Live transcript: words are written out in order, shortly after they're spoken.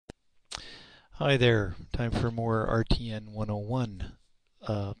Hi there, time for more RTN-101.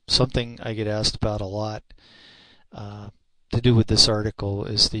 Something I get asked about a lot to do with this article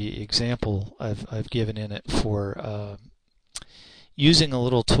is the example I've given in it for using a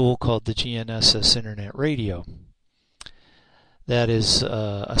little tool called the GNSS Internet Radio. That is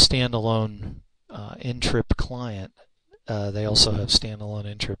a standalone NTRIP client. They also have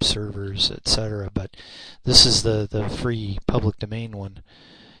standalone NTRIP servers, etc. But this is the free public domain one.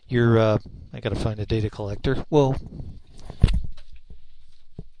 I gotta find a data collector. Whoa.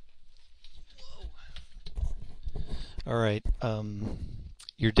 All right.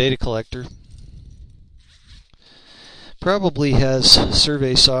 Your data collector probably has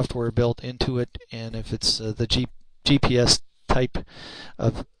survey software built into it, and if it's the GPS type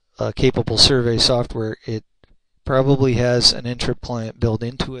of capable survey software, it probably has an NTRIP client built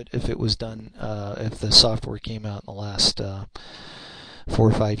into it if it was done, if the software came out in the last 4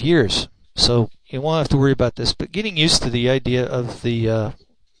 or 5 years. So you won't have to worry about this, but getting used to the idea of the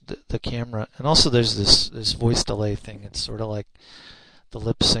camera, and also there's this voice delay thing. It's sort of like the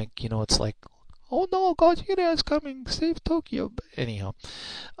lip sync, it's like, oh no, Godzilla is coming, save Tokyo. But anyhow,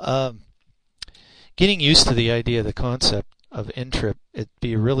 getting used to the idea, the concept of NTRIP, it'd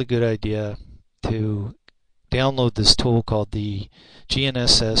be a really good idea to download this tool called the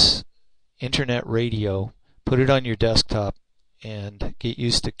GNSS Internet Radio, put it on your desktop, and get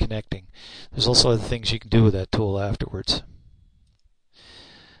used to connecting. There's also other things you can do with that tool afterwards.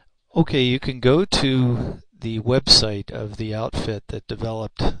 Okay, you can go to the website of the outfit that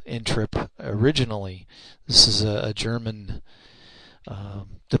developed NTRIP originally. This is a German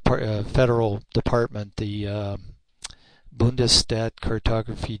federal department, the Bundesstaat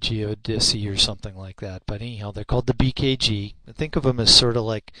Kartografie Geodäsie or something like that. But anyhow, they're called the BKG. Think of them as sort of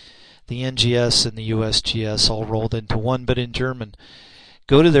like the NGS and the USGS all rolled into one, but in German.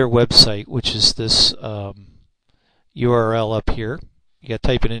 Go to their website, which is this URL up here. You got to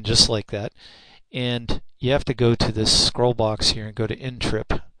type it in just like that. And you have to go to this scroll box here and go to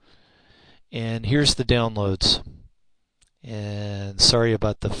NTRIP. And here's the downloads. And sorry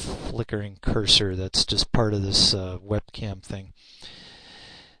about the flickering cursor. That's just part of this webcam thing.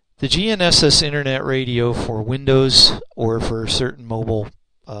 The GNSS Internet Radio for Windows or for certain mobile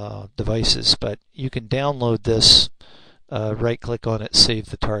devices, but you can download this, right-click on it, save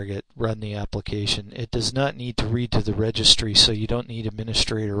the target, run the application. It does not need to read to the registry, so you don't need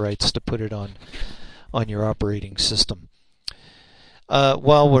administrator rights to put it on your operating system.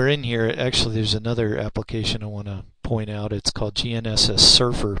 While we're in here, actually there's another application I want to point out. It's called GNSS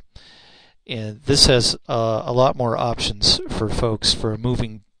Surfer, and this has a lot more options for folks for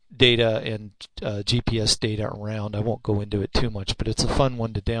moving data and GPS data around. I won't go into it too much, but it's a fun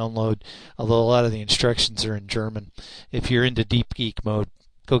one to download, although a lot of the instructions are in German. If you're into deep geek mode,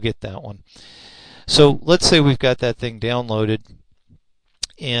 go get that one. So let's say we've got that thing downloaded,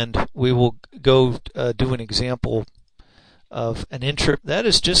 and we will go do an example of an NTRIP. That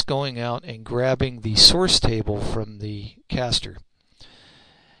is just going out and grabbing the source table from the caster.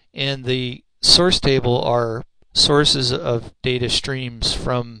 And the source table are sources of data streams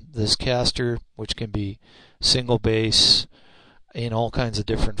from this caster, which can be single base in all kinds of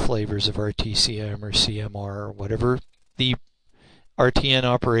different flavors of RTCM or CMR or whatever the RTN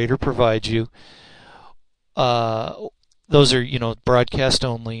operator provides you. Those are, broadcast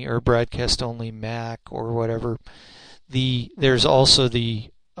only or broadcast only MAC or whatever. There's also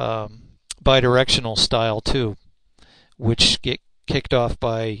the bidirectional style too, which get kicked off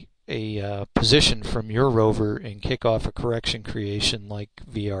by a position from your rover and kick off a correction creation like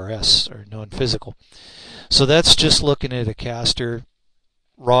VRS or non-physical. So that's just looking at a caster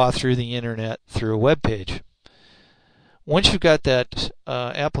raw through the internet through a web page. Once you've got that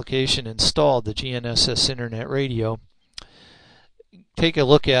application installed, the GNSS Internet Radio, take a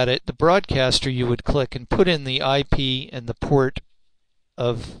look at it. The broadcaster, you would click and put in the IP and the port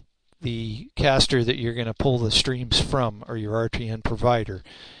of the caster that you're going to pull the streams from, or your RTN provider.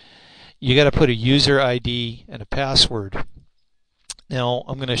 You got to put a user ID and a password. Now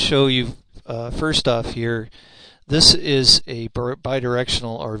I'm going to show you first off here. This is a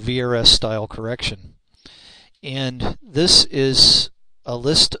bidirectional or VRS style correction, and this is a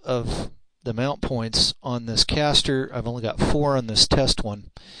list of the mount points on this caster. I've only got 4 on this test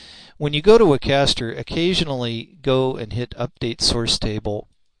one. When you go to a caster, occasionally go and hit update source table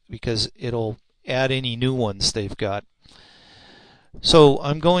because it'll add any new ones they've got. So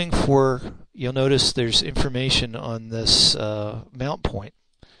I'm going for, you'll notice there's information on this mount point.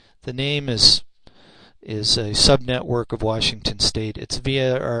 The name is a subnetwork of Washington State. It's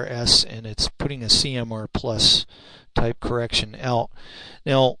VRS, and it's putting a CMR plus type correction out.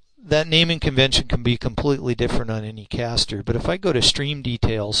 Now that naming convention can be completely different on any caster, but if I go to stream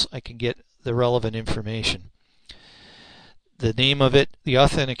details, I can get the relevant information. The name of it, the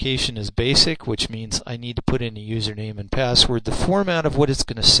authentication is basic, which means I need to put in a username and password. The format of what it's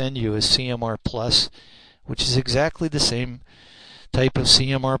going to send you is CMR Plus, which is exactly the same type of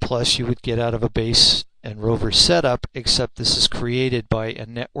CMR Plus you would get out of a base and rover setup, except this is created by a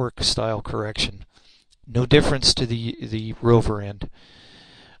network style correction. No difference to the rover end.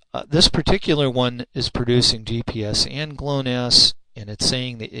 This particular one is producing GPS and GLONASS, and it's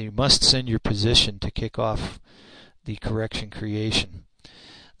saying that you must send your position to kick off the correction creation.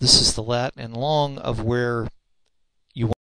 This is the lat and long of where